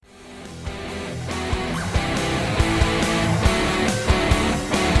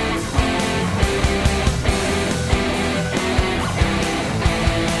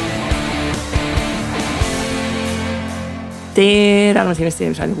Tere, armas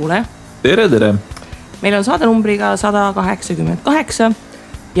investeerimisraadi kuulaja. Tere. Meil on saade numbriga 188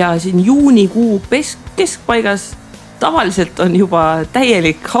 ja siin juunikuu keskpaigas tavaliselt on juba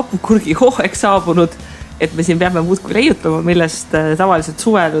täielik hapukurgi hooaeg saabunud, et me siin peame muudkui leiutama, millest tavaliselt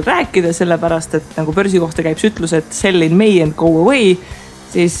suvel rääkida, sellepärast, et nagu börsi kohta käib see ütlus, et sell in May and go away,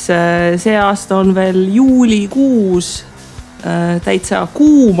 siis see aasta on veel juulikuus täitsa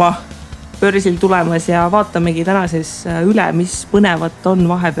kuuma börsil tulemas ja vaatamegi täna siis üle, mis põnevat on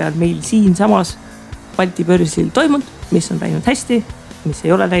vahepeal meil siin samas Balti börsil toimunud, mis on läinud hästi, mis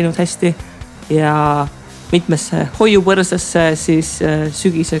ei ole läinud hästi ja mitmesse hoiupõrsasse siis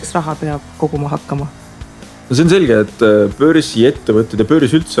sügiseks raha peab koguma hakkama. No see on selge, et börsi ettevõtted ja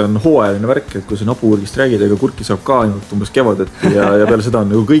börs üldse on hooajaline värk, et kui see napukurgist räägid, ega kurki saab ka ainult umbes kevadet ja peale seda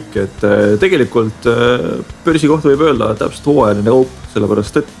on nagu kõik, et tegelikult börsi kohta võib öelda täpselt hooajaline kaup,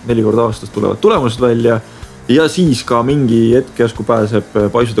 sellepärast et 4 korda aastas tulevad tulemused välja ja siis ka mingi hetk järsku pääseb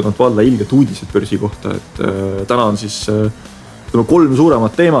paisu tagant valla ilgelt uudised börsi kohta, et täna on siis 3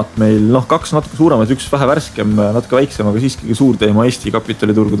 suuremat teemat meil, 2 natuke suuremat, 1 vähe värskem, natuke väiksem, aga siiski suur teema Eesti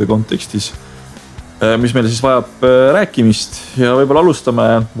kapitaliturgude kontekstis, mis meil siis vajab rääkimist ja võib-olla alustame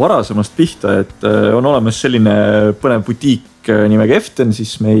varasemast pihta, et on olemas selline põnev butiik nimega Eften,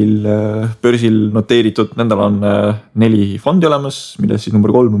 siis meil börsil noteeritud, nendel on 4 fondi olemas, milles siis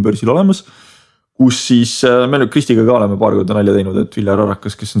number 3 on börsil olemas, kus siis meil Kristiga ka oleme paar korda nalja teinud, et Viljar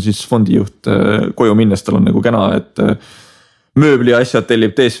Arakas, kes on siis fondijuht koju minnes, tal on nagu kena, et mööbli asjad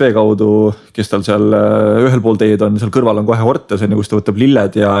tellib DSV kaudu, kes tal seal ühel pool teed on, seal kõrval on kohe Hortes, kus ta võtab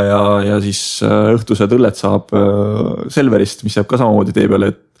lilled ja siis õhtused õlled saab Selverist, mis jääb ka samamoodi tee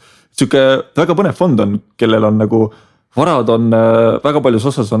peale, et siuke väga põnev fond on, kellel on nagu varad on väga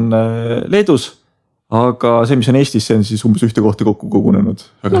paljus osas on Leedus, aga see, mis on Eestis, see on siis umbes ühte kohta kokku kogunenud.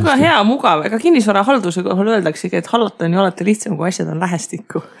 Väga hea, mugav, ega kinnisvara halduse kohal öeldaksegi, et hallata on ju alati lihtsam, kui asjad on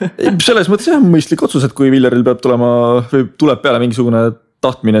lähestikku. Selles mõttes jah, mõistlik otsus, et kui Viljaril peab tulema või tuleb peale mingisugune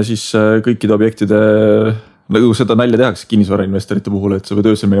tahtmine, siis kõikide objektide, nagu seda nalja tehakse kinnisvara investorite puhul, et sa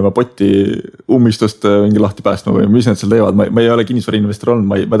pead öösel minema potti ummistust mingi lahti päästma või mis nad seal teevad. Ma ei ole kinnisvara investor olnud,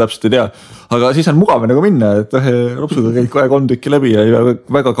 ma täpselt ei tea. Aga siis on mugav nagu minna, et ropsuga käid kohe 3 tükki läbi ja ei pea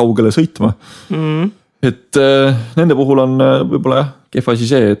väga kaugele sõitma. Et nende puhul on võib-olla kehva asi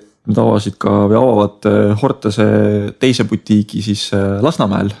see, et nad avasid ka või avavad Hortese teise butiigi siis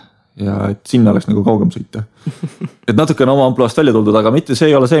Lasnamäel ja et sinna oleks nagu kaugem sõita. Et natuke on oma ampluast välja tuldud, aga mitte see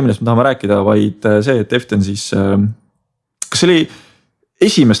ei ole see, millest me tahame rääkida, vaid see, et Eften siis, kas see oli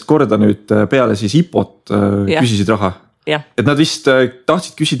esimest korda nüüd peale siis IPOt küsisid raha? Ja. Et nad vist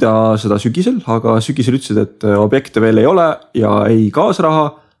tahtsid küsida seda sügisel, aga sügisel ütlesid, et objekte veel ei ole ja ei kaasa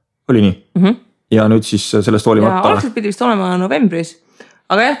raha, oli nii? Ja nüüd siis sellest hoolimata. Ja algselt pidi vist olema novembris.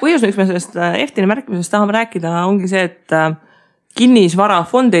 Aga jah, põhjus, miks me sellest Eftini märkimisest tahame rääkida, ongi see, et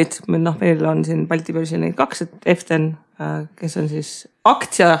kinnisvarafondid, meil on siin Balti börsil neid 2, et Eften, kes on siis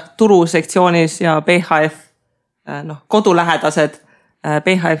aktsiaturu sektsioonis ja BHF, kodulähedased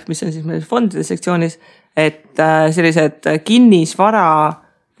BHF, mis on siis meil fondide sektsioonis, et sellised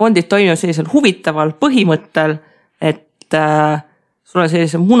kinnisvarafondid toimivad sellisel huvitaval põhimõttel, et sul on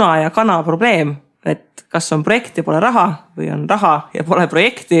sellise muna ja kana probleem, et kas on projekt ja pole raha või on raha ja pole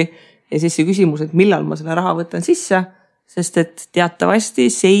projekti ja siis see küsimus, et millal ma selle raha võtan sisse, sest et teatavasti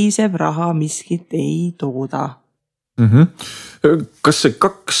seisev raha miskit ei tooda. Kas see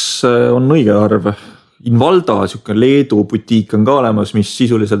 2 on õige arv? Invalda, siuke Leedu butiik on ka olemas, mis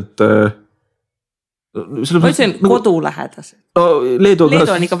sisuliselt ma ütlesin kodulähedased. No, Leedu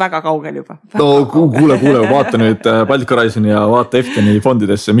on ikka väga kaugel juba. Kuule, vaata nüüd Baltic Horizon ja vaata Efteni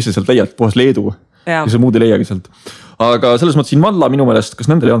fondidesse, mis see sealt leiad, puhas Leedu. Ja see muud ei leiagi sealt. Aga selles mõttes Invalla minu meelest, kas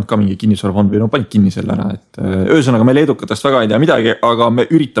nendel ei olnud ka mingi kinnisvarafond või panid kinni selle ära, et öösõnaga me leedukatest väga ei tea midagi, aga me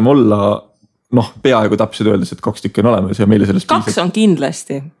üritame olla peaaegu täpselt öeldes, et 2 tükki on olemas ja meile sellest 2 on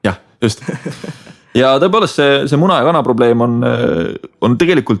kindlasti. Jah, just. Ja tõepoolest see muna ja kana probleem on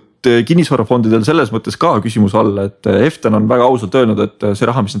tegelikult kinnisvarafondidel selles mõttes ka küsimus all, et Eften on väga ausalt öelnud, et see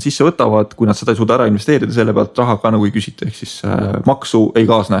raha, mis nad sisse võtavad, kui nad seda ei suuda ära investeerida, selle pealt raha ka nagu ei küsita, ehk siis maksu ei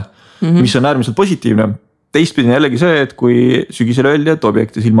kaasne, mis on äärmiselt positiivne. Teistpidi jällegi see, et kui sügisel öeldi, et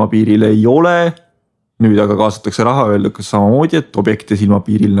objekte silmapiiril ei ole, nüüd aga kaasatakse raha, öeldakse samamoodi, et objekte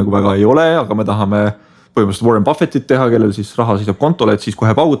silmapiiril nagu väga ei ole, aga me tahame põhimõtteliselt Warren Buffettit teha, kellel siis raha seisab kontole, et siis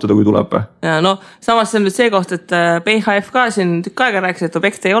kohe paugutada, kui tuleb. Ja samas see on nüüd see koht, et BHF ka siin tükk aega rääkis, et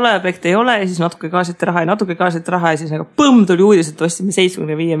objekte ei ole ja siis natuke kaasiti raha ja siis nagu põmm tuli uudis, et ostsime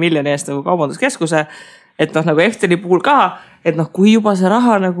 75 miljoni eest nagu kaubanduskeskuse, et nagu Efteni puhul ka, et kui juba see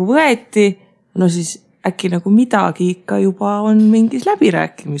raha nagu võeti, siis äkki nagu midagi ikka juba on mingis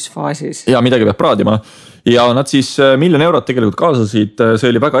läbirääkimisfaasis. Ja midagi peab praadima. ja nad siis 1 miljon eurot tegelikult kaasasid,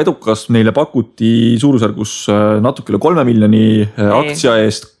 see oli väga edukas, neile pakuti suurusjärgus natuke üle 3 miljoni aktsia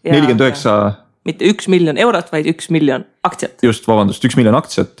eest 49. Mitte 1 miljon eurot, vaid 1 miljon aktsiat. Just, vabandust, 1 miljon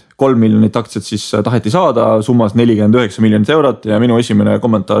aktsiat, 3 miljonit aktsiat siis taheti saada summas 49 miljonit eurot ja minu esimene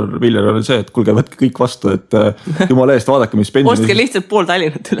kommentaar Viljar oli see, et kuulge, võtke kõik vastu, et jumala eest vaadake, mis pensionis... Ostke lihtsalt pool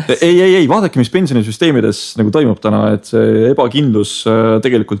Tallinnat üles. Ei, vaadake, mis pensionisüsteemides nagu toimub täna, et see ebakindlus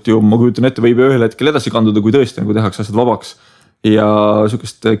tegelikult ju, ma kujutan ette, võib ühel hetkel edasi kanduda, kui tõesti nagu tehakse asjad vabaks. Ja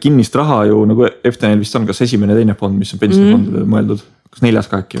sukest kinnist raha ju nagu FTNL vist on kas esimene teine fond, mis on pensionifondide mõeldud, kas 4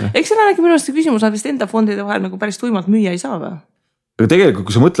 ka äkki või? Eks see on äkki minu arust küsimus, nad vist enda fondide vahel nagu päris tuimalt müüa ei saa või? Aga tegelikult,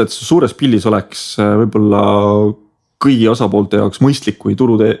 kui sa mõtled, suures pildis oleks võib-olla kõigi osapoolte jaoks mõistlik, kui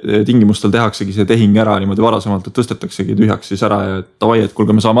turu tingimustel tehaksegi see tehing ära niimoodi varasemalt, et tõstetaksegi tühjaks siis ära ja tavai, et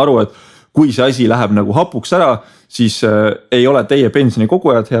kuulge, me saame aru, et kui see asi läheb nagu hapuks ära, siis ei ole teie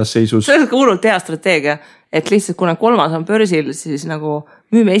pensionikogujad heas seisus. See on hullult hea strateegia, et lihtsalt kuna 3. on börsil, siis nagu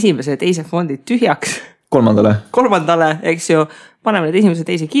müüme esimese ja teise fondid tühjaks. Kolmandale, eks ju, paneme need esimese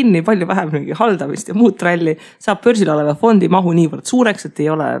teise kinni, palju vähem mingi haldamist ja muud tralli, saab börsil oleva fondi mahu niivõrd suureks, et ei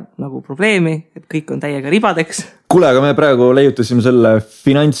ole nagu probleemi, et kõik on täiega ribadeks. Kuule, aga me praegu leiutasime selle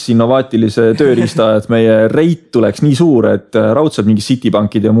finantsinnovaatilise tööriista, et meie reit tuleks nii suur, et raudselt mingi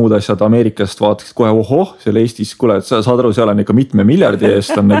Citibankid ja muud asjad Ameerikast vaataks kohe, seal Eestis, kuule, et sa saad aru, seal on ikka mitme miljardi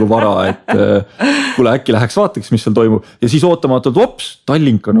eest on nagu vara, et kuule, äkki läheks vaataks, mis seal toimub. Ja siis ootamatult,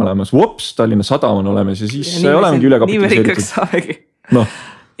 Tallink on olemas, Tallinna Sadam on olemas ja siis ei ole mingi ülekapitaliseeritud. No.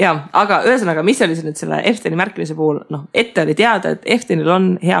 Ja, aga ühesõnaga, mis oli nüüd selle FTN märkimise puhul? Ette oli teada, et FTNil on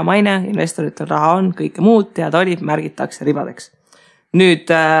hea maine, investoritel raha on, kõike muud, teada oli, märgitakse ribadeks. Nüüd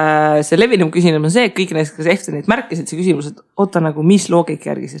see levinum küsimus on see, et kõik neist, kes FTNit märkisid, see küsimus, et oota nagu, mis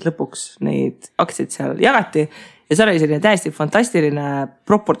loogika järgi siis lõpuks neid aktsiaid seal jagati. Ja see oli selline täiesti fantastiline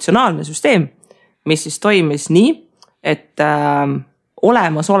proportsionaalne süsteem, mis siis toimis nii, et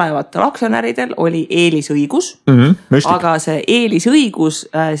olemasolevatel aktsionäridel oli eelisõigus, aga see eelisõigus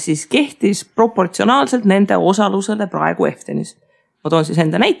siis kehtis proportsionaalselt nende osalusele praegu FTNis. Ma toon siis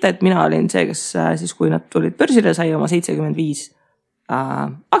enda näite, et mina olin see, kes siis kui nad tulid börsile, sai oma 75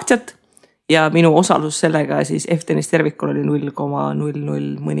 aktsiat ja minu osalus sellega siis FTNis tervikul oli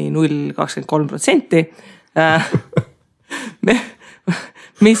 0,00 mõni 0,23%.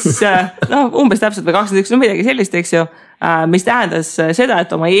 Mis umbes täpselt või 21 midagi sellist, eks ju, mis tähendas seda,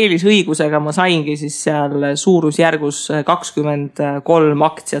 et oma eelisõigusega ma saingi siis seal suurusjärgus 23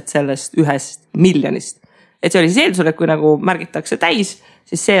 aktsiat sellest 1 miljonist. Et see oli siis eeldusel, et kui nagu märgitakse täis,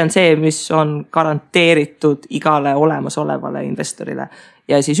 siis see on see, mis on garanteeritud igale olemasolevale investorile.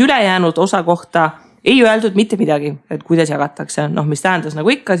 Ja siis ülejäänud osa kohta ei öeldud mitte midagi, et kuidas jagatakse. Mis tähendas nagu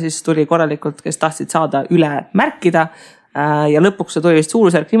ikka, siis tuli korralikult, kes tahtsid saada üle märkida. Ja lõpuks see tuli vist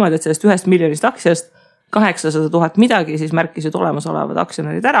suurusjärk niimoodi, et sellest 1 miljonist aktsiast 800 000 midagi siis märkisid olemasolevad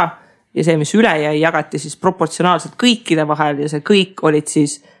aktsionärid ära ja see, mis üle jäi, jagati siis proportsionaalselt kõikide vahel ja see kõik olid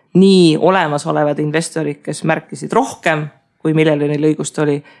siis nii olemasolevad investorid, kes märkisid rohkem, kui millele neil õigust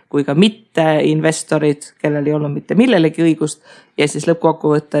oli, kui ka mitte investorid, kellel ei olnud mitte millelegi õigust ja siis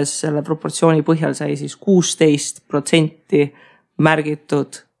lõppkokkuvõttes selle proportsiooni põhjal sai siis 16%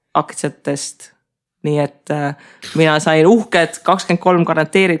 märgitud aktsiatest. Nii et mina sain uhked 23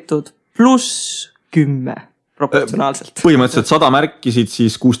 garanteeritud pluss 10 proportsionaalselt. Põhimõtteliselt 100 märkisid,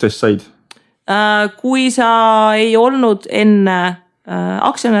 siis 16 said? Kui sa ei olnud enne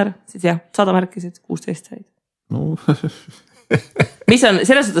aktsionär, siis jah, 100 märkisid, 16 said. No. Mis on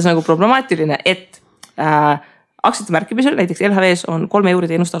selles suhtes nagu problemaatiline, et aktsiate märkimisel näiteks LHVs on 3 euri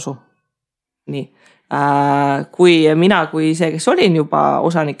teenustasu. Nii. Kui mina, kui see, kes olin juba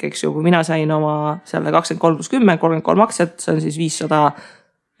osanik, eks ju, kui mina sain oma selle 23 pluss 10, 33 aktsiat, see on siis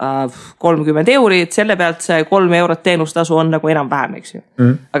 530 euri, et selle pealt see 3 eurot teenustasu on nagu enam vähem, eks ju.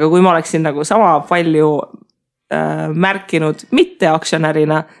 Aga kui ma oleksin nagu sama palju märkinud mitte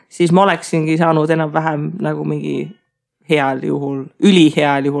aktsionärina, siis ma oleksingi saanud enam vähem nagu mingi heal juhul,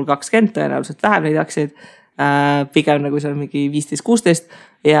 üliheal juhul 20, tõenäoliselt vähem neid aktsiaid, pigem nagu seal mingi 15-16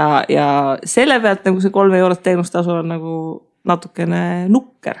 ja selle pealt nagu see 3 eurot teenustasu on nagu natukene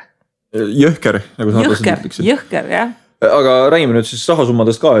nukker. Jõhker, nagu sa ütleksid. Jõhker, jah. Aga räägime nüüd siis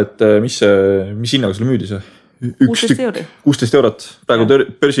rahasummadest ka, et mis hinnaga sulle müüdi see? 16 euri. 16 eurot. Praegu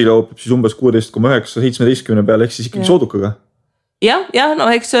börsil joopib siis umbes 16,9, 17 peale, eks siis ikkagi soodukaga. Ja, no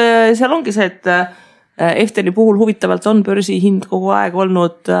eks seal ongi see, et FTN puhul huvitavalt on börsi hind kogu aeg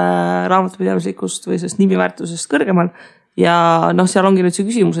olnud raamatupidamislikust või sellest nimiväärtusest kõrgemal. Ja seal ongi nüüd see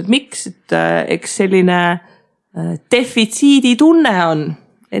küsimus, et miks, et eks selline defitsiidi tunne on,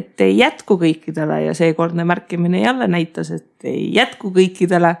 et ei jätku kõikidele ja seekordne märkimine jälle näitas, et ei jätku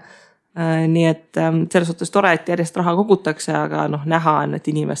kõikidele. Nii et selles suhtes tore, et järjest raha kogutakse, aga näha on, et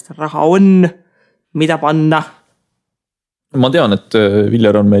inimestel raha on, mida panna. Ma tean, et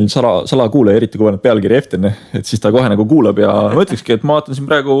Viljar on meil salakuulaja, eriti kui paneb pealkiri Eften, et siis ta kohe nagu kuulab ja ma ütlekski, et ma vaatan siin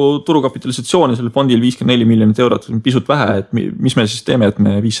praegu turukapitalisatsiooni sellel fondil 54 miljonit eurot, pisut vähe, et mis me siis teeme, et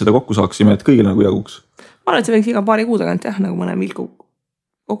me 500 kokku saaksime, et kõigil nagu jaguks. Ma arvan, et see võiks iga paari kuu tagant nagu mõne milku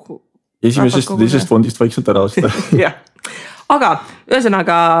kokku. Esimesest fondist vaikselt ära osta. Jah. Aga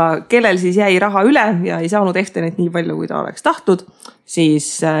ühesõnaga, kellel siis jäi raha üle ja ei saanud Eftenit nii palju, kui ta oleks tahtnud,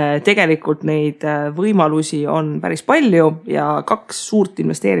 siis tegelikult neid võimalusi on päris palju ja 2 suurt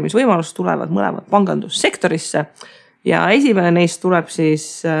investeerimisvõimalust tulevad mõlemad pangandussektorisse. Ja esimene neist tuleb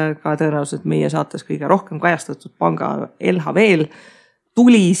siis ka tõenäoliselt meie saates kõige rohkem kajastatud panga LHV-l.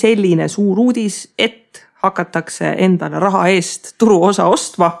 Tuli selline suur uudis, et hakatakse endale raha eest turuosa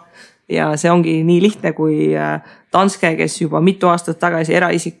ostma. Ja see ongi nii lihtne, kui Danske, kes juba mitu aastat tagasi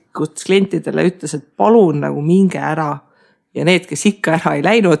eraisikut klientidele ütles, et palun nagu minge ära. Ja need, kes ikka ära ei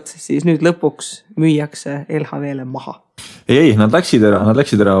läinud, siis nüüd lõpuks müüakse LHV-le maha. Ei, nad läksid ära.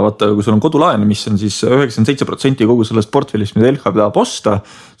 Vaata, kui sul on kodulaen, mis on siis 97% kogu sellest portfellist, mida LHV tahab osta,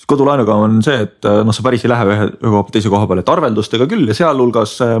 siis kodulaenuga on see, et sa päris ei lähe ühe koha teise koha peale, et arveldustega küll ja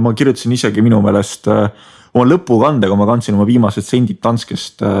sealhulgas ma kirjutasin isegi minu meelest oma lõpukandega, ma kandsin oma viimased sendid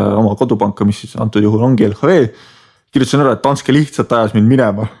Danskest oma kodupanka, mis siis antud juhul ongi LHV. Kirjutasin ära, et Danske lihtsalt ajas mind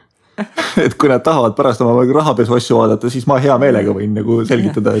minema. Et kui nad tahavad pärast oma rahapesu asju vaadata, siis ma hea meelega võin nagu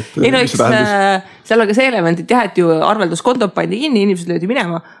selgitada, et ei no eks seal on ka see element, et jah, et ju arvelduskontod pandi kinni, inimesed löödi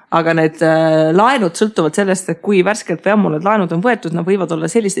minema, aga need laenud sõltuvad sellest, et kui värskelt või ammu need laenud on võetud, nad võivad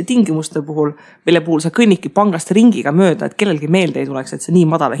olla selliste tingimuste puhul, mille puhul sa kõnnidki pangast ringiga mööda, et kellelgi meelde ei tuleks, et sa nii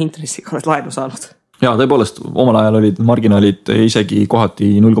madala intressiga oled laenu saanud. Ja tõepoolest, omal ajal olid marginaalid isegi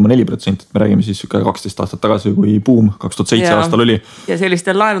kohati 0,4%, et me räägime siis 12 aastat tagasi, kui boom 2007 aastal oli. Ja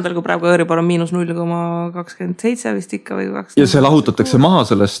sellistel laenudel, kui praegu Euribor on miinus 0,27 vist ikka või 2. Ja see lahutatakse maha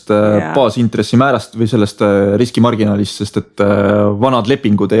sellest baasintressi määrast või sellest riskimarginaalist, sest et vanad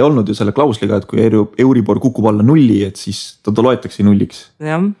lepingud ei olnud ju selle klausliga, et kui Euribor kukub alla 0, et siis ta loetakse 0-ks.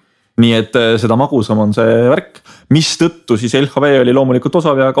 Jah. Nii et seda magusam on see värk, mis tõttu siis LHV oli loomulikult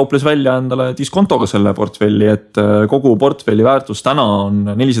osav ja kauples välja endale diskontoga selle portfelli, et kogu portfelli väärtus täna on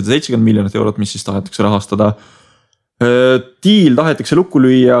 470 miljonit eurot, mis siis tahetakse rahastada. Deal tahetakse lukku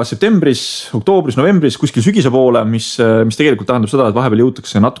lüüa septembris, oktoobris, novembris, kuskil sügise poole, mis tegelikult tähendab seda, et vahepeal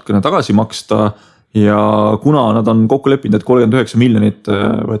jõutakse natukene tagasi maksta ja kuna nad on kokku leppinud, et 39 miljonit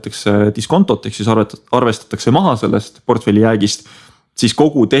võetakse diskontot, ehk siis arvestatakse maha sellest portfelli jäägist, siis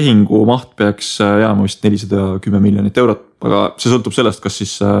kogu tehingu maht peaks jääma vist 410 miljonit eurot, aga see sõltub sellest, kas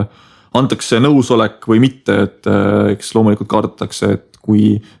siis antakse nõusolek või mitte, et eks loomulikult kaardatakse, et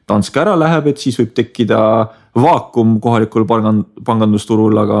kui Danske ära läheb, et siis võib tekkida vaakum kohalikul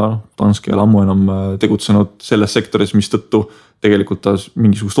pangandusturul, aga Danske ei ole ammu enam tegutsenud selles sektoris, mis tõttu tegelikult ta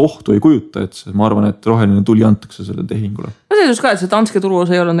mingisugust ohtu ei kujuta, et ma arvan, et roheline tuli antakse selle tehingule. Ma selles ka, et see Danske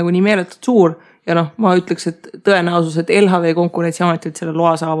turuosa ei ole nagu nii meeletult suur ja ma ütleks, et tõenäosus, et LHV konkurentsiametilt selle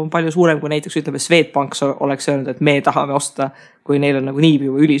loa saab on palju suurem, kui näiteks ütleme Swedbank oleks öelnud, et me tahame osta, kui neil on nagu nii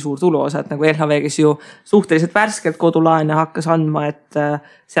ülisuur tuluosa, et nagu LHV, kes ju suhteliselt värskelt kodulaene hakkas andma, et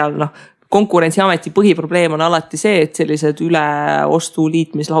seal konkurentsiameti põhiprobleem on alati see, et sellised üleostu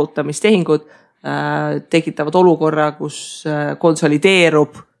liitmislahutamistehingud tekitavad olukorra, kus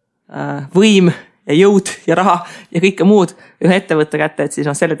konsolideerub võim ja jõud ja raha ja kõike muud ühe ettevõtte kätte, et siis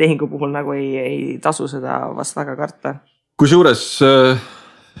selle tehingu puhul nagu ei tasu seda vast väga karta. Kusjuures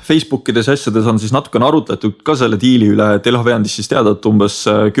Facebookides asjades on siis natukene arutletud ka selle diili üle, et LHV andis siis teada, et umbes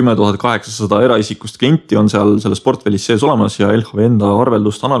 10 800 eraisikust klienti on seal selles portfellis sees olemas ja LHV enda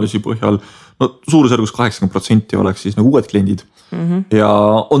arveldust analüüsi põhjal suurusjärgus 80% oleks siis nagu uued kliendid. Ja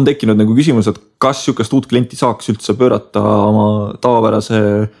on tekkinud nagu küsimus, et kas sükest uut klienti saaks üldse pöörata oma tavapärase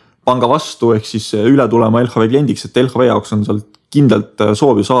panga vastu, ehk siis üle tulema LHV kliendiks, et LHV jaoks on seal kindlalt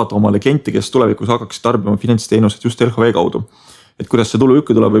soovi saada omale kliente, kes tulevikus hakkaksid tarbima finantsteenused just LHV kaudu. Et kuidas see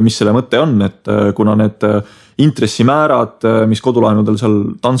tuluvükku tuleb või mis selle mõte on, et kuna need intressimäärad, mis kodulaenudel seal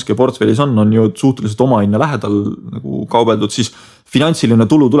Danske portfellis on ju suhteliselt omahinna lähedal nagu kaubeldud, siis finantsiline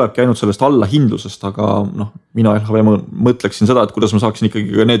tulu tulebki ainult sellest allahindlusest, aga mina LHV mõtleksin seda, et kuidas ma saaksin ikkagi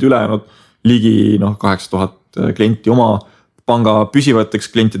ka need ülejäänud ligi 8000 klienti oma panga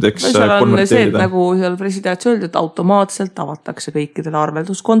püsivateks klientideks konverteerida. On see, et nagu seal presidentis öeldi, et automaatselt avatakse kõikidele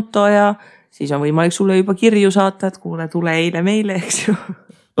arvelduskonto ja siis on võimalik sulle juba kirju saata, et kuule, tule eile meile, eks ju.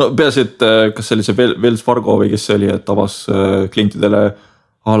 No peasi, et kas see oli see Wells Fargo või kes see oli, et avas klientidele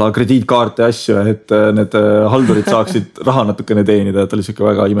a la krediitkaarte asju, et need haldurid saaksid raha natukene teenida, et oli siuke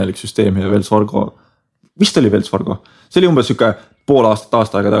väga imelik süsteem ja Wells Fargo vist oli Wells Fargo, see oli umbes siuke pool aasta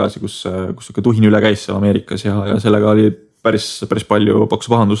aega tagasi, kus siuke tuhin üle käis seal Ameerikas ja sellega oli päris palju paksu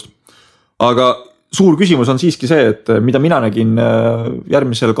pahandust. Aga suur küsimus on siiski see, et mida mina nägin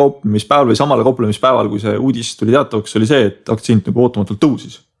järgmisel kauplemispäeval või samal kauplemispäeval, kui see uudis tuli teatavaks, oli see, et aktsiint nagu ootamatult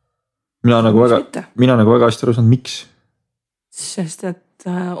tõusis. Mina nagu väga hästi aru saanud, miks? Sest et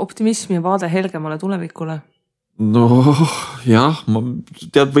optimism ja vaade helgemale tulevikule. No jah, ma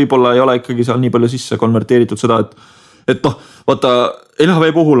tead, võib-olla ei ole ikkagi seal nii palju sisse konverteeritud seda, et noh, vaata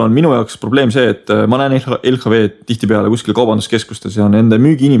LHV puhul on minu jaoks probleem see, et ma näen LHV tihtipeale kuskil kaubanduskeskustes ja nende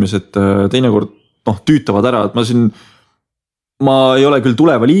müügiinimesed teinekord tüütavad ära, et ma ei ole küll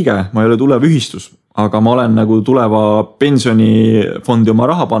Tuleva liige, ma ei ole Tuleva ühistus, aga ma olen nagu Tuleva pensionifondi oma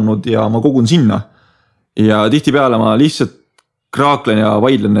raha pannud ja ma kogun sinna. Ja tihtipeale ma lihtsalt kraaklen ja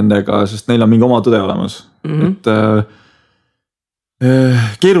vaidlen nendega, sest neil on mingi oma tõde olemas. Et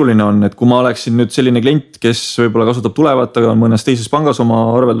keeruline on, et kui ma oleksin nüüd selline klient, kes võib-olla kasutab Tulevat, aga on mõnes teises pangas oma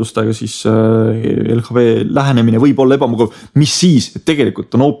arveldustega, siis LHV lähenemine võib olla ebamugav. Mis siis, et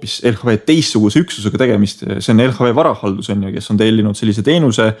tegelikult on hoopis LHV teistsuguse üksusega tegemist. See on LHV varahaldus, kes on tellinud sellise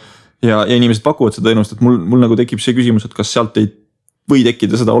teenuse ja inimesed pakuvad seda teenust, et mul nagu tekib see küsimus, et kas sealt ei või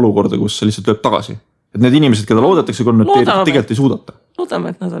tekkida seda olukorda, kus see lihtsalt lööb tagasi. Et need inimesed, keda loodetakse konverteerida, tegelikult ei suudata.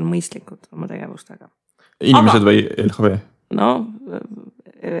 Loodame, et nad on mõistlikud oma tegevustega. Inimesed või LHV? No,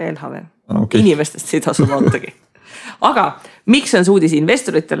 LHV. Okay. Inimestest ei tasu lootagi. Aga miks on suudis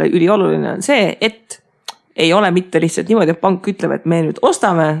investoritele ülioluline on see, et ei ole mitte lihtsalt niimoodi, et pank ütleb, et me nüüd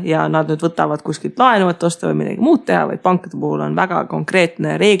ostame ja nad nüüd võtavad kuskilt laenu, et osta või midagi muud teha, vaid pankade puhul on väga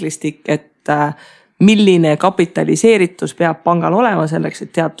konkreetne reeglistik, et milline kapitaliseeritus peab pangal olema selleks,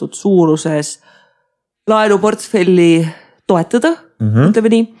 et teatud suuruses laenuportfelli toetada, ütleme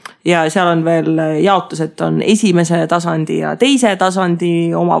nii. Ja seal on veel jaotus, et on esimese tasandi ja teise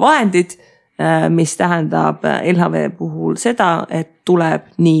tasandi oma vahendid, mis tähendab LHV puhul seda, et tuleb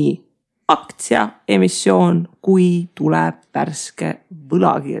nii aktsia emissioon, kui tuleb värske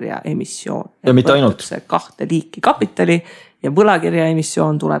võlakirja emissioon. Ja mitte ainult. Kahte liiki kapitali ja võlakirja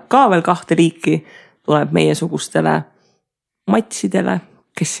emissioon tuleb ka veel kahte liiki, tuleb meiesugustele matsidele,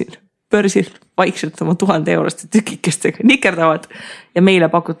 kes siin börsil vaikselt oma 1000 euroste tükikestega nikerdavad ja meile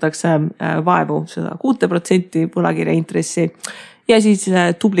pakutakse vaevu seda 6% võlakirja intressi ja siis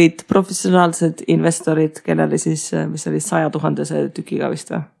tublid professionaalsed investorid, kellele siis, mis oli 100 000 tükiga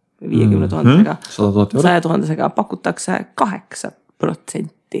vist või 50 000-ga, 100 000-ga pakutakse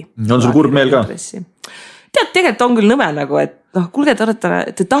 8%. On sul kurb meel ka? Tead, tegelikult on küll nõme nagu, et kuulge,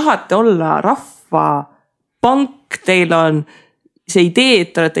 te tahate olla rahva pank, teil on see idee,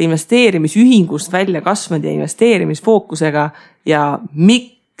 et te olete investeerimisühingust välja kasvanud ja investeerimisfookusega ja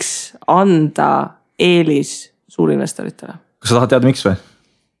miks anda eelis suurinvestoritele? Kas sa tahad teada, miks või?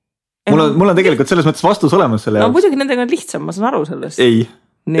 Mul on tegelikult selles mõttes vastus olemas selle jaoks. Muidugi nendega on lihtsam, ma saan aru sellest. Ei,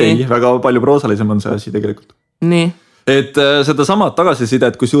 väga palju proosalisem on see asi tegelikult. Nii. Et seda samad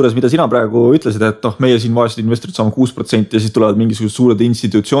tagasisidet, kus juures, mida sina praegu ütlesid, et meie siin vaesed investorid saame 6% ja siis tulevad mingisugused suured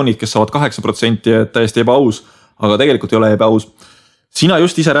institutsioonid, kes saavad 8%, et täiesti ebaaus, aga tegelikult ei ole ebaaus. Sina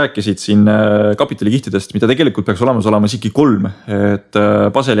just ise rääkisid siin kapitalikihtidest, mida tegelikult peaks olema isegi 3, et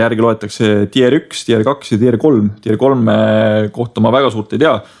Baseli järgi loetakse tier 1, tier 2 ja tier 3. Tier 3 kohta ma väga suurt ei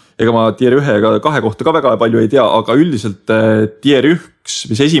tea, ega ma tier 1 ja 2 kohta ka väga palju ei tea, aga üldiselt tier 1,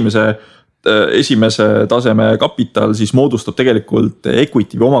 mis esimese taseme kapital siis moodustab tegelikult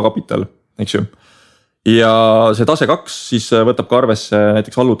equity või omakapital, eks ju. Ja see tase 2 siis võtab ka arvesse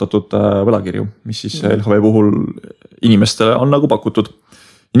näiteks allutatud võlakirju, mis siis LHV puhul inimestele on nagu pakutud.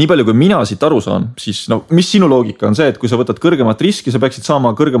 Ja nii palju, kui mina siit aru saan, siis mis sinu loogika on see, et kui sa võtad kõrgemat riski, sa peaksid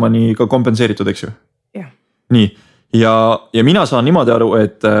saama kõrgemani ka kompenseeritud, eks ju? Jah. Nii. Ja mina saan niimoodi aru,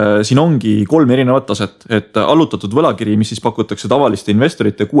 et siin ongi 3 erinevat taset, et allutatud võlakiri, mis siis pakutakse tavaliste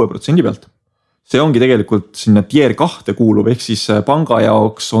investorite 6% pealt. See ongi tegelikult sinna tier 2 kuuluv, ehk siis panga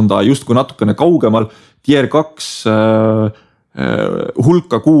jaoks on ta justkui natukene kaugemal. Tier 2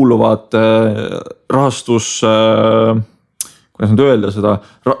 hulka kuuluvad rahastus, kuidas nüüd öelda seda,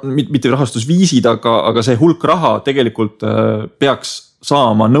 mitte rahastusviisid, aga see hulk raha tegelikult peaks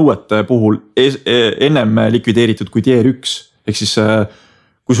saama nõuete puhul ennem likvideeritud kui tier 1. Ehk siis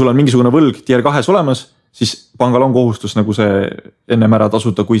kui sul on mingisugune võlg tier 2 olemas, siis pangal on kohustus nagu see ennem ära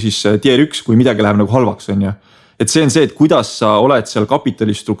tasuda, kui siis tier 1, kui midagi läheb nagu halvaks, on ju. Et see on see, et kuidas sa oled seal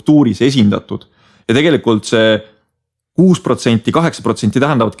kapitalistruktuuris esindatud. Ja tegelikult see 6%, 8%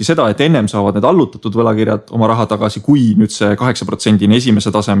 tähendavadki seda, et ennem saavad need allutatud võlakirjad oma raha tagasi, kui nüüd see 8%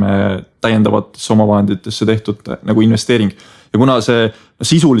 esimese taseme täiendavatesse omavahenditesse tehtud nagu investeering. Ja kuna see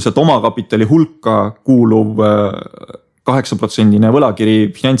sisuliselt omakapitali hulka kuuluv 8%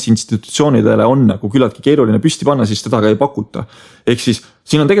 võlakiri finantsinstitutsioonidele on nagu küllaltki keeruline püsti panna, siis teda ka ei pakuta. Ehk siis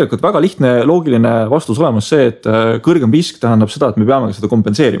siin on tegelikult väga lihtne loogiline vastus olemas see, et kõrgem risk tähendab seda, et me peame seda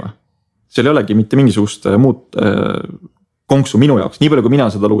kompenseerima. Seal ei olegi mitte mingisugust muud konksu minu jaoks, nii palju kui mina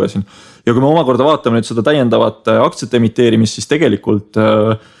seda lugesin. Ja kui me omakorda vaatame nüüd seda täiendavat aktsiate emiteerimist, siis tegelikult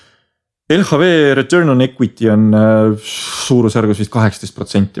LHV return on equity on suurusjärgus vist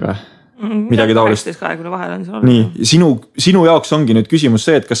 18% või? Midagi taolist. 18-20 vahel on see olnud. Nii, sinu jaoks ongi nüüd küsimus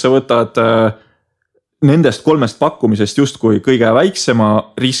see, et kas sa võtad nendest 3 pakkumisest justkui kõige väiksema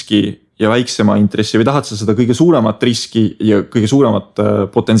riski ja väiksema intressi või tahad sa seda kõige suuremat riski ja kõige suuremat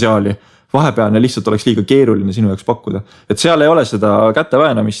potentsiaali. Vahepealne lihtsalt oleks liiga keeruline sinu jaoks pakkuda. Et seal ei ole seda kätte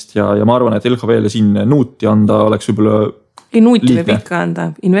väänamist ja ma arvan, et LHV-le siin nuuti anda oleks võib-olla nuuti võib ikka anda,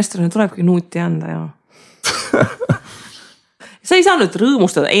 investorina tulebki nuuti anda ja sa ei saa nüüd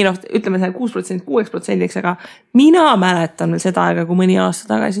rõõmustada, ei noh, ütleme see 6%, 6%, aga mina mäletan veel seda aega, kui mõni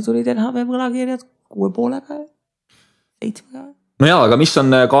aasta tagasi tulid LHV võlakirjad 6,5-ga, 7-ga. No jaa, aga mis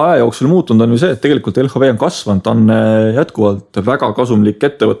on ka aja jooksul muutunud on ju see, et tegelikult LHV on kasvanud, ta on jätkuvalt väga kasumlik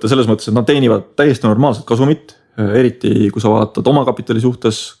ettevõte selles mõttes, et nad teenivad täiesti normaalset kasumit, eriti kui sa vaatad oma kapitali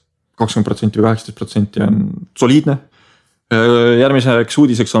suhtes 20% või 18% on soliidne. Järgmiseks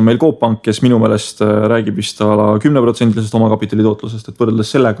uudiseks on meil Coop Pank, kes minu meelest räägib vist 10% omakapitali tootlusest, et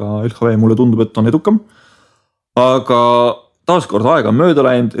võrreldes sellega LHV mulle tundub, et on edukam. Aga taaskord aega on mööda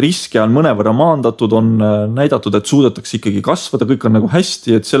läinud, riske on mõnevõrra maandatud, on näidatud, et suudetakse ikkagi kasvada, kõik on nagu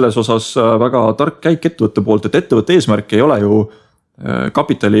hästi, et selles osas väga tark käik ettevõtte poolt, et ettevõtte eesmärk ei ole ju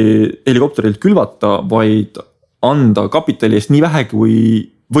kapitali helikopterilt külvata, vaid anda kapitali eest nii vähe kui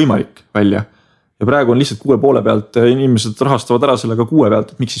võimalik välja. Ja praegu on lihtsalt 6,5 pealt, inimesed rahastavad ära sellega 6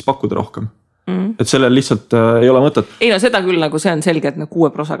 pealt, et miks siis pakkuda rohkem. Et sellel lihtsalt ei ole mõtet. Ei no seda küll nagu see on selge, et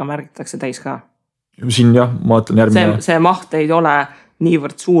 6 prosaga märgitakse täis ka. Siin jah, ma ütlen järgmine. See maht ei ole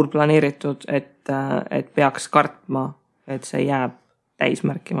niivõrd suur planeeritud, et peaks kartma, et see jääb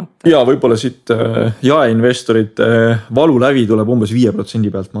täismärkimata. Ja võib-olla siit jaeinvestorite valulävi tuleb umbes 5%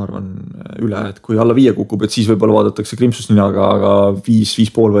 pealt, ma arvan, üle, et kui alla 5 kukub, et siis võib-olla vaadatakse krimpsusninaga, aga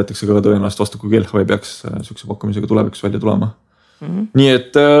 5,5 võetakse ka tõenäoliselt vastu, kui LHV peaks sükse pakkumisega tulevikus välja tulema. Nii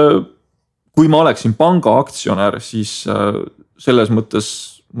et kui ma oleksin panga aktsionär, siis selles mõttes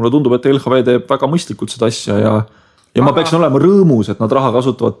mulle tundub, et LHV teeb väga mõistlikult seda asja ja ma peaksin olema rõõmus, et nad raha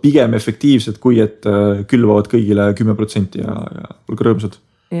kasutavad pigem efektiivselt, kui et külvavad kõigile 10% ja olge rõõmsad.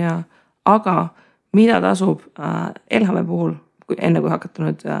 Ja, aga mida tasub LHV puhul, enne kui hakata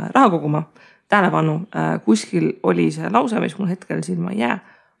nüüd raha koguma, tähelepanu, kuskil oli see lause, mis mul hetkel silma ei jää,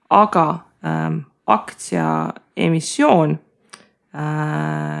 aga aktsia emissioon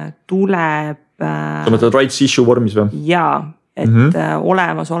tuleb... Sa mõtled rights issue vormis või? Jaa, et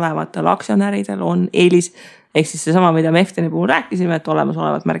olemasolevatel aktsionäridel on eelis, ehk siis see sama, mida me Efteni puhul rääkisime, et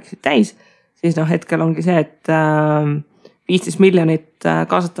olemasolevad märkisid täis, siis hetkel ongi see, et 15 miljonit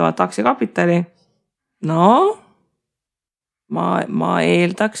kaasatavat aktsiakapitali. No, ma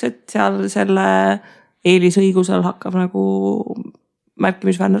eeldaks, et seal selle eelisõigusel hakkab nagu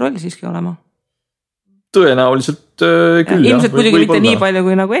märkimisväärne roll siiski olema. Tõenäoliselt küll. Ilmselt muidugi mitte nii palju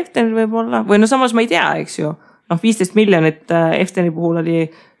kui nagu Eftenil võib olla, või no samas ma ei tea, eks ju. 15 miljonit Efteni puhul oli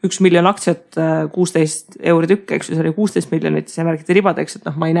 1 miljon aktsiat 16 euri tükk, eks ju, see oli 16 miljonit, see märgiti ribadeks, et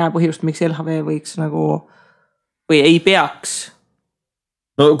ma ei näe põhjust, miks LHV võiks nagu, või ei peaks.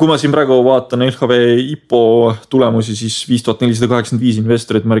 No kui ma siin praegu vaatan LHV IPO tulemusi, siis 5485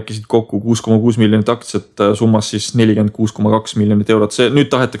 investorid märkisid kokku 6,6 miljonit aktsiat, summas siis 46,2 miljonit eurot.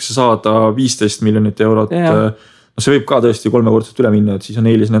 Nüüd tahetakse saada 15 miljonit eurot. No see võib ka tõesti 3-kordselt üle minna, et siis on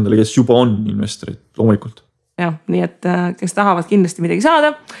eelis nendele, kes juba on investorid, loomulikult. Jah, nii et kes tahavad kindlasti midagi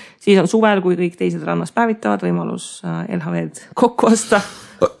saada, siis on suvel, kui kõik teised rannas päevitavad, võimalus LHV-d kokku osta.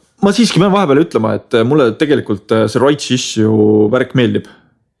 Ma siiski pean vahepeal ütlema, et mulle tegelikult see rights issue värk meeldib.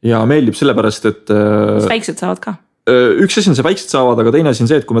 Ja meeldib sellepärast, et... Väiksed saavad ka. Üks asi on see väiksed saavad, aga teine asi on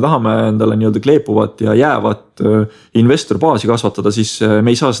see, et kui me tahame endale nii-öelda kleepuvat ja jäävat investorbaasi kasvatada, siis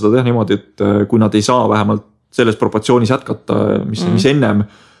me ei saa seda teha niimoodi, et kui nad ei saa vähemalt selles proportsioonis jätkata, mis ennem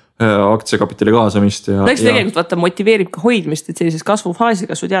aktsiakapitali kaasamist. Eks tegelikult vaata motiveerib ka hoidmist, et sellises kasvufaasis,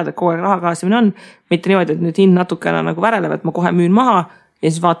 kas su tead, et kogu aeg raha kaasamine on, mitte niimoodi, et nüüd hind natukene nagu väreleb, et ma kohe müün maha ja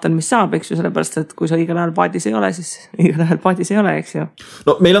siis vaatan, mis saab, eks ju, sellepärast, et kui sa õigel ajal paadis ei ole, siis õigel ajal paadis ei ole, eks ju.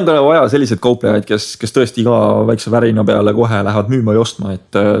 No meil on ka vaja selliseid kauplejaid, kes tõesti iga väikse värina peale kohe lähevad müüma ja ostma,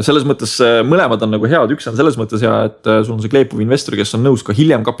 et selles mõttes mõlemad on nagu head, üks on selles mõttes hea, et sul on see kleepuv investor, kes on nõus ka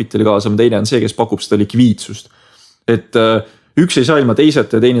hiljem kapitali kaasama, teine on see, kes pakub seda likviidsust. Et üks ei saa ilma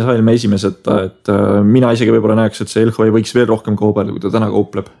teiseta ja teine saa ilma esimeseta, et mina isegi võib-olla näeks, et see LHV võiks veel rohkem kaubelda, kui ta täna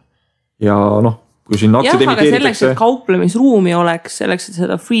kaupleb. Ja kui siin aktsiad emiteeritakse. Selleks, et kauplemisruumi oleks, selleks, et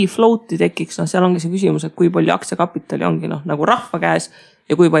seda free float'i tekiks, seal ongi see küsimus, et kui palju aktsiakapitali ongi nagu rahva käes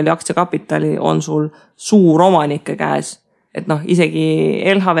ja kui palju aktsiakapitali on sul suuromanike käes. Et isegi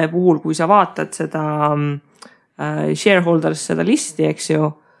LHV puhul, kui sa vaatad seda shareholders seda listi, eks ju,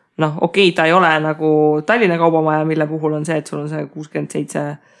 okei, ta ei ole nagu Tallinna kaubamaja, mille puhul on see, et sul on see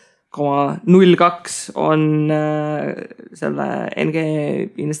 67,02 on selle NG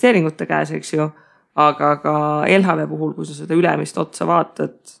investeeringute käes, eks ju, aga ka LHV puhul, kui sa seda ülemist otsa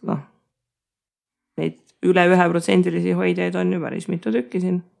vaatad, neid üle 1% hoidjaid on ju päris mitu tükki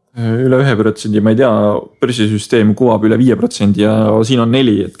siin. Üle 1%, ma ei tea, börsisüsteem kuvab üle 5% ja siin on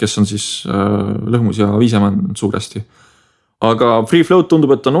 4, et kes on siis Lõhmus ja Viisemann suuresti. Aga free float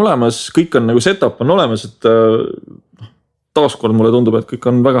tundub, et on olemas, kõik on nagu setup on olemas, et taaskord mulle tundub, et kõik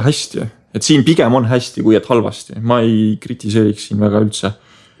on väga hästi. Et siin pigem on hästi, kui et halvasti. Ma ei kritiseeriks siin väga üldse.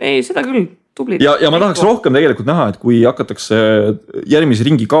 Ei, seda küll. Tublid. Ja ma tahaks rohkem tegelikult näha, et kui hakatakse järgmise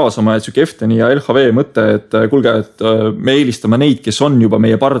ringi kaasama, et süke Efteni ja LHV mõte, et kuulge, et me eelistame neid, kes on juba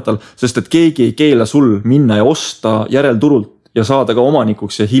meie pardal, sest et keegi ei keela sul minna ja osta järelturult ja saada ka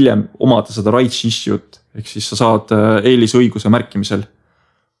omanikuks ja hiljem omada seda rights issue't, ehk siis sa saad eelisõiguse märkimisel.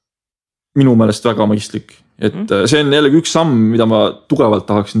 Minu meelest väga mõistlik. Et see on jällegi üks samm, mida ma tugevalt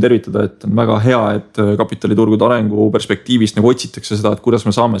tahaksin tervitada, et on väga hea, et kapitaliturgude arengu perspektiivist nagu otsitakse seda, et kuidas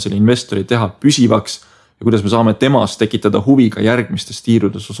me saame selle investori teha püsivaks ja kuidas me saame temast tekitada huvi ka järgmistes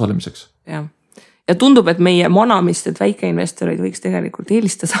tiirudes osalemiseks. Ja tundub, et meie manamist, et väikeinvestoreid võiks tegelikult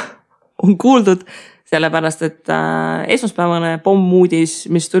eelistada, on kuuldud, sellepärast, et esmaspäevane pommuudis,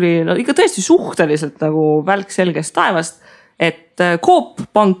 mis tuli ikka tõesti suhteliselt nagu välk selgest taevast, et Coop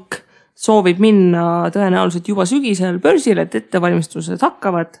Pank soovib minna tõenäoliselt juba sügisel börsile, et ettevalmistused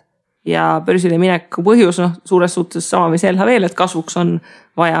hakkavad ja börsile mineku põhjus suures suhtes sama mis LHV-l, et kasvuks on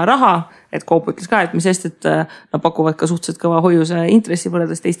vaja raha, et Coop ütles ka, et mis sest, et nad pakuvad ka suhteliselt kõva hoiuse intressi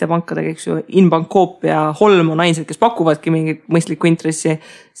võrreldes teiste pankadega, eks ju, Inbank, Coop ja Holm on ainsad, kes pakuvadki mingit mõistlikku intressi,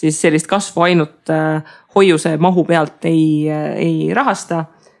 siis sellist kasvu ainult hoiuse mahu pealt ei rahasta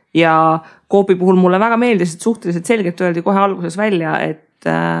ja Coopi puhul mulle väga meeldis, et suhteliselt selgelt öeldi kohe alguses välja, et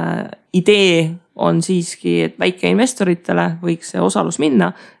idee on siiski, et väikeinvestoritele võiks see osalus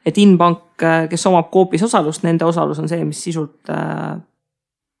minna, et Inbank, kes omab Coopis osalust, nende osalus on see, mis sisult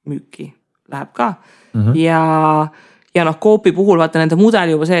müüki läheb ka. Ja Coopi puhul vaata nende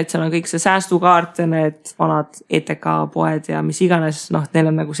mudel juba see, et seal on kõik see säästukaart ja need vanad ETK poed ja mis iganes, neil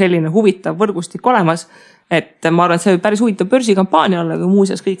on nagu selline huvitav võrgustik olemas, et ma arvan, et see päris huvitav börsikampaania olla, kui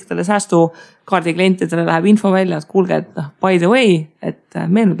muuseas kõikidele säästukaardi klientidele läheb info välja, et kuulge, et by the way, et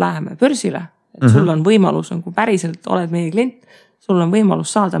me nüüd läheme börsile, et sul on võimalus, kui päriselt oled meie klient, sul on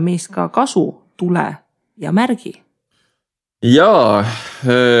võimalus saada meist ka kasu, tule ja märgi. Jaa,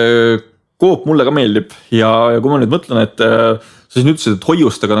 Coop mulle ka meeldib ja kui ma nüüd mõtlen, et sa siin ütlesid, et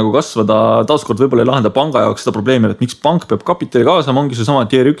hoiustega nagu kasvada, taaskord võib-olla ei lahenda panga jaoks seda probleemi, et miks pank peab kapitali kaasama, ongi see sama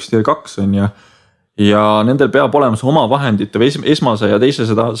tier 1, tier 2 on ja nendel peab olema see oma vahendite või esmase ja teise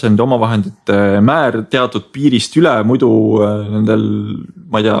nende oma vahendite määr teatud piirist üle, muidu nendel,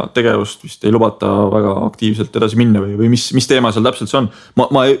 ma ei tea, tegevust vist ei lubata väga aktiivselt edasi minna või mis teema seal täpselt see on.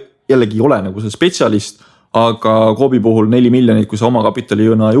 Ma jällegi ei ole nagu see spetsialist, aga Coopi puhul 4 miljonit, kui sa oma kapitali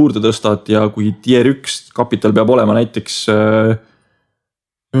jõuna juurde tõstad ja kui tier 1 kapital peab olema näiteks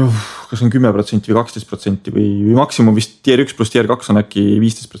kas on 10% või 12% või maksimum vist tier 1 plus tier 2 on äkki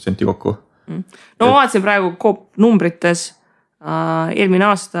 15% kokku. No ma vaatasin praegu Coop numbrites eelmine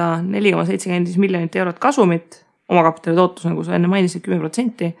aasta 4,75 miljonit eurot kasumit, omakapitali tootlus, nagu sa enne mainisid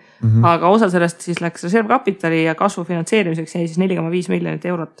 10%, aga osa sellest siis läks reservkapitali ja kasvu finantseerimiseks jäi siis 4,5 miljonit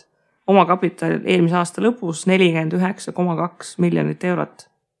eurot. Omakapital eelmise aasta lõpus 49,2 miljonit eurot.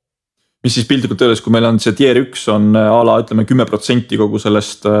 Mis siis piltlikult öeldes, kui meil on see tier 1 on ala, ütleme 10% kogu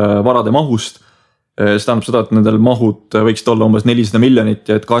sellest varade mahust, see tähendab seda, et nendel mahud võiks olla umbes 400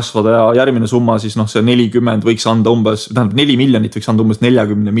 miljonit ja et kasvada ja järgmine summa siis see 40 võiks anda umbes, tähendab 4 miljonit võiks anda umbes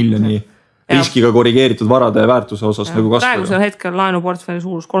 40 miljoni riskiga korrigeeritud varade väärtuse osas nagu kasvada. Praegusel hetkel laenuportfelli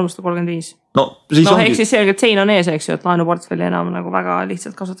suurus 335. No, ehk siis selgelt sein on ees, eks ju, et laenuportfelli enam nagu väga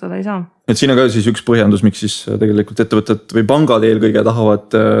lihtsalt kasutada ei saa. Et siin on ka siis üks põhjendus, miks siis tegelikult ettevõtted või pangad eelkõige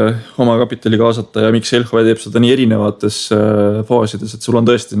tahavad oma kapitali kaasata ja miks LHV teeb seda nii erinevates faasides, et sul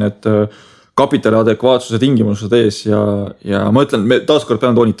on tõesti need kapitali adekvaatsuse tingimused ees ja ma ütlen, me taaskord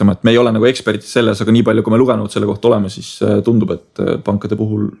pean toonitama, et me ei ole nagu eksperdid selles, aga nii palju, kui me lugenud selle kohta oleme, siis tundub, et pankade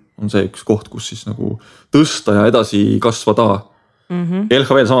puhul on see üks koht, kus siis nagu tõsta ja edasi kasvada.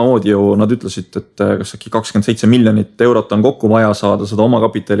 LHV samamoodi ju nad ütlesid, et kas äkki 27 miljonit eurot on kokku vaja saada seda oma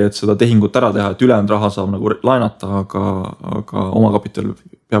kapitali, et seda tehingut ära teha, et ülejäänud raha saab nagu laenata, aga oma kapital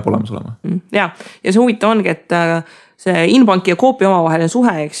peab olemas olema. Ja see huvitav ongi, et see Inbanki ja Coopi omavaheline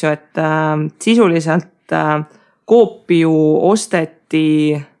suhe, eks ju, et sisuliselt Coopi ju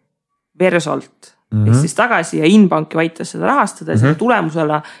osteti Versolt siis tagasi ja Inbanki aitas seda rahastada ja selle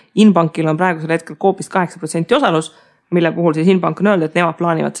tulemusele Inbankil on praegusel hetkel Coopist 8% osalus, mille puhul siis Inbank on öelnud, et nemad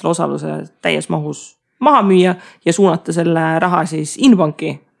plaanivad selle osaluse täies mahus maha müüa ja suunata selle raha siis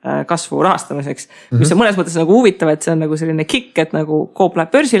Inbanki kasvu rahastamiseks, mis on mõnes mõttes nagu huvitav, et see on nagu selline kick, et nagu Coop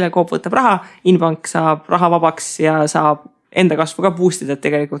läheb börsile, Coop võtab raha, Inbank saab raha vabaks ja saab enda kasvu ka boostida, et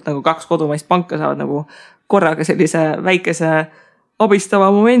tegelikult nagu 2 kodumaist panka saavad nagu korraga sellise väikese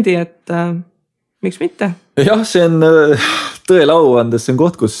abistava momendi, et miks mitte? Jah, see on tõele au andes, see on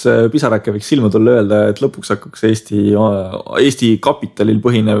koht, kus pisarake võiks silma tulla öelda, et lõpuks hakkaks Eesti kapitalil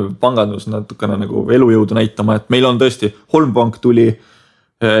põhinev pangandus natukene nagu elujõudu näitama, et meil on tõesti Holmbank tuli,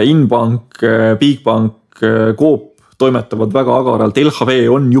 Inbank, Bigbank, Coop toimetavad väga agaralt, LHV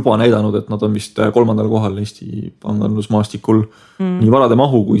on juba näidanud, et nad on vist 3. kohal Eesti pangandusmaastikul nii varade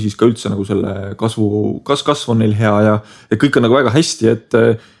mahu kui siis ka üldse nagu selle kasv on neil hea ja kõik on nagu väga hästi, et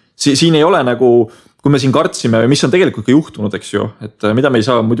siin ei ole nagu, kui me siin kartsime, mis on tegelikult ka juhtunud, eks ju, et mida me ei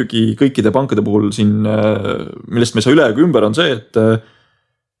saa muidugi kõikide pankade puhul siin, millest me ei saa üle ega ümber on see, et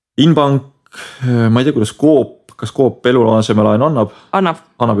Inbank, ma ei tea, kuidas Coop, kas Coop eluasemelaenu annab?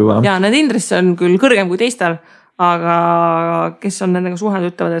 Annab juba, jah. Ja need intress on küll kõrgem kui teistel, aga kes on nendega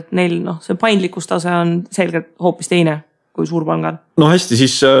suhelnud, ütlevad, et neil see paindlikkustase on selgelt hoopis teine kui suurpangal. No hästi,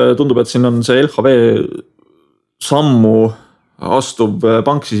 siis tundub, et siin on see LHV sammu astuv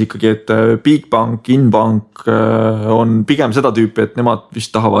pank siis ikkagi, et Bigbank, Inbank on pigem seda tüüpi, et nemad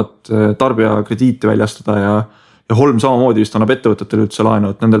vist tahavad tarbija krediiti väljastada ja Holm samamoodi vist annab ettevõtetele üldse laenu,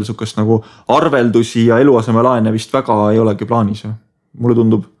 et nendel sukast nagu arveldusi ja eluasemelaene vist väga ei olegi plaanis. Mulle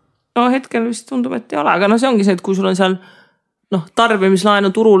tundub. No hetkel vist tundub, et ei ole, aga see ongi see, et kui sul on seal tarbimislaenu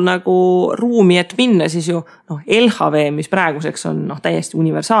turul nagu ruumi, et minna, siis ju LHV, mis praeguseks on täiesti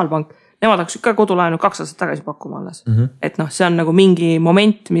universaalpank, nemad hakkas ka kodulaenu 2 aastat tagasi pakkuma alles. Et see on nagu mingi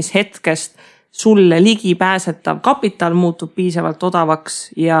moment, mis hetkest sulle ligipääsetav kapital muutub piisavalt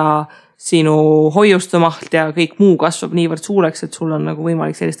odavaks ja sinu hoiustamaht ja kõik muu kasvab niivõrd suureks, et sul on nagu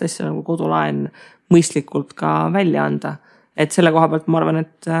võimalik sellist asja nagu kodulaen mõistlikult ka välja anda. Et selle koha pealt ma arvan,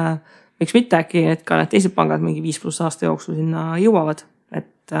 et miks mitte äkki, et ka need teised pangad mingi 5+ aasta jooksul sinna jõuavad.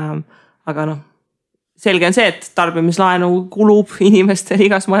 Et, aga selge on see, et tarbimislaenu kulub inimestel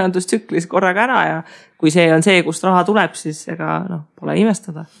igas majandustsüklis korraga ära ja kui see on see, kust raha tuleb, siis ega pole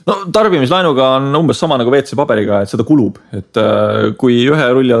imestada. No tarbimislaenuga on umbes sama nagu WC paberiga, et seda kulub. Et kui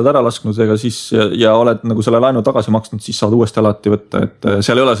ühe rulli oled ära lasknud siis, ja oled nagu selle laenu tagasi maksnud, siis saad uuesti alati võtta. Et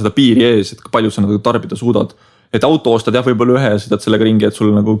seal ei ole seda piiri ees, et palju sa nagu tarbida suudad. Et auto ostad võib-olla ühe ja sõidad sellega ringi, et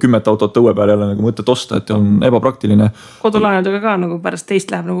sul nagu 10 autot õue peal ei ole nagu mõtet osta, et on ebapraktiline. Kodulaenudega ka nagu pärast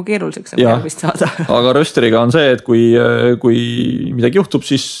teist läheb nagu keeruliseks vist saada. Aga rösteriga on see, et kui midagi juhtub,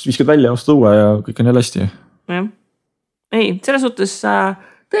 siis viskad välja, ostad uue ja kõik on jälle hästi. Ja. Ei, selles suhtes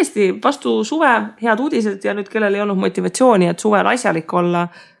tõesti vastu suve head uudised ja nüüd kellel ei olnud motivatsiooni, et suvel asjalik olla,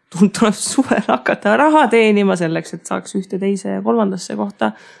 tuleb suvel hakata raha teenima selleks, et saaks 1., 2. ja 3.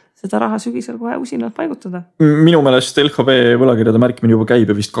 kohta seda raha sügisel kohe usinalt paigutada. Minu meelest LHV võlakirjade märkimine juba käib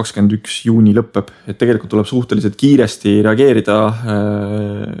ja vist 21. juuni lõpeb, et tegelikult tuleb suhteliselt kiiresti reageerida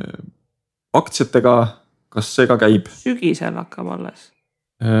aktsiatega, kas see ka käib? Sügisel hakkab alles.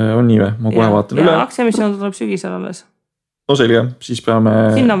 On nii või? Ma kohe vaatan üle. Ja aktsiaemissioon tuleb sügisel alles. No selge, siis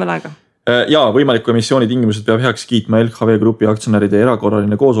peame... Sinna veel aega. Ja võimaliku emissiooni tingimused peab heaks kiitma LHV grupi aktsionäride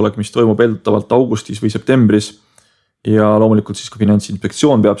erakorraline koosolek, mis toimub eeldatavalt augustis või septembris. Ja loomulikult siis ka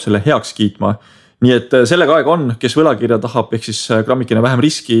Finantsinspektsioon peab selle heaks kiitma. Nii et sellega aeg on, kes võlakirja tahab, ehk siis grammikene vähem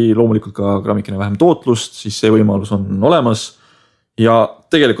riski, loomulikult ka grammikene vähem tootlust, siis see võimalus on olemas. Ja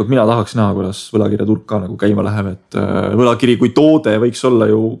tegelikult mina tahaks näha, kuidas võlakirja turg ka nagu käima läheb, et võlakiri kui toode võiks olla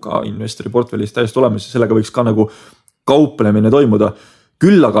ju ka investori portfellis täiesti olemas ja sellega võiks ka nagu kauplemine toimuda.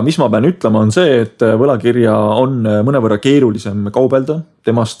 Küll aga, mis ma pean ütlema, on see, et võlakirja on mõnevõrra keerulisem kaubelda.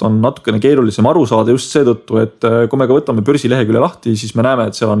 Temast on natukene keerulisem aru saada just seetõttu, et kui me ka võtame börsilehekülje lahti, siis me näeme,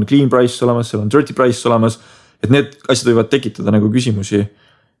 et seal on clean price olemas, seal on dirty price olemas. Et need asjad võivad tekitada nagu küsimusi.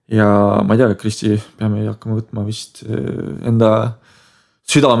 Ja ma ei tea, Kristi, peame hakkama võtma vist enda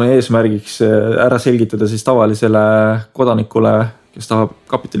südame eesmärgiks ära selgitada siis tavalisele kodanikule, kes tahab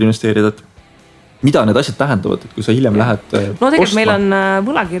kapitali investeerida, et mida need asjad tähendavad, et kui sa hiljem lähed No tegelikult meil on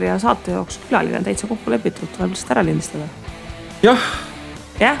võlakirja saate jooks külaline täitsa kokku lepitud, tuleb lihtsalt ära lindistada.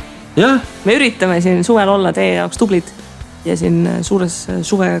 Jah. Me üritame siin suvel olla teie jaoks tublid ja siin suures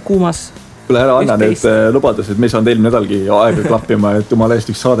suve kuumas Kuule, ära anna need lubadused, me ei saanud eelmine nädalgi aega klappima, et jumala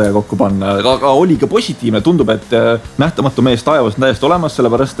eest üks saade kokku panna. Aga oli ka positiivne, tundub, et nähtamatu mees taevas on täiesti olemas,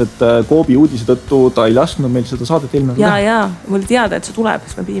 sellepärast, et Koobi uudise tõttu ta ei lasknud meil seda saadet eelmine nädal. Ja, mul teada, et see tuleb,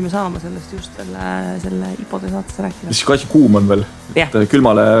 siis me pidime saama sellest just selle IPOD saates rääkida. Siis kui asi kuum on veel, et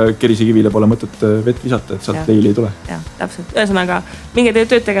külmale kerisikivile pole mõtet vett visata, et sealt leili ei tule. Ja, täpselt. Ühesõnaga, minge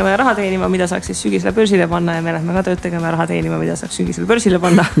tööd tegema ja raha teenima, mida saaks siis sügisele börsile panna ja me lähme ka tööd tegema ja raha teenima, mida saaks sügisele börsile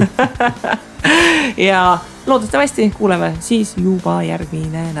panna. Ja loodetavasti kuuleme siis juba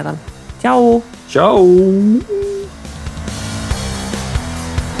järgmine nädal. Tšau! Tšau!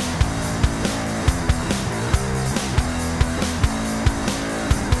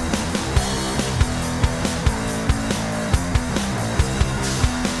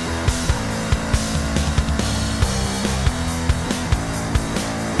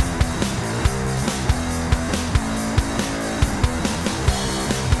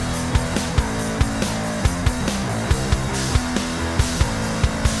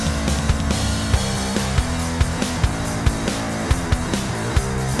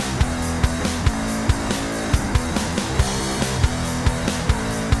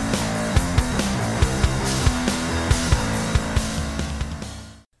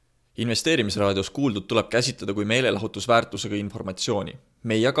 Investeerimisraadios kuuldud tuleb käsitleda kui meelelahutusväärtusega informatsiooni.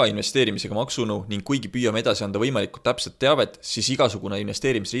 Me ei jaga investeerimisega maksunu ning kuigi püüame edasi anda võimalikult täpset teavet, siis igasugune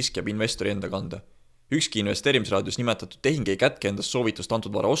investeerimisrisk jääb investori enda kanda. Ükski investeerimisraadios nimetatud tehing ei kätke endast soovitust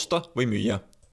antud vara osta või müüa.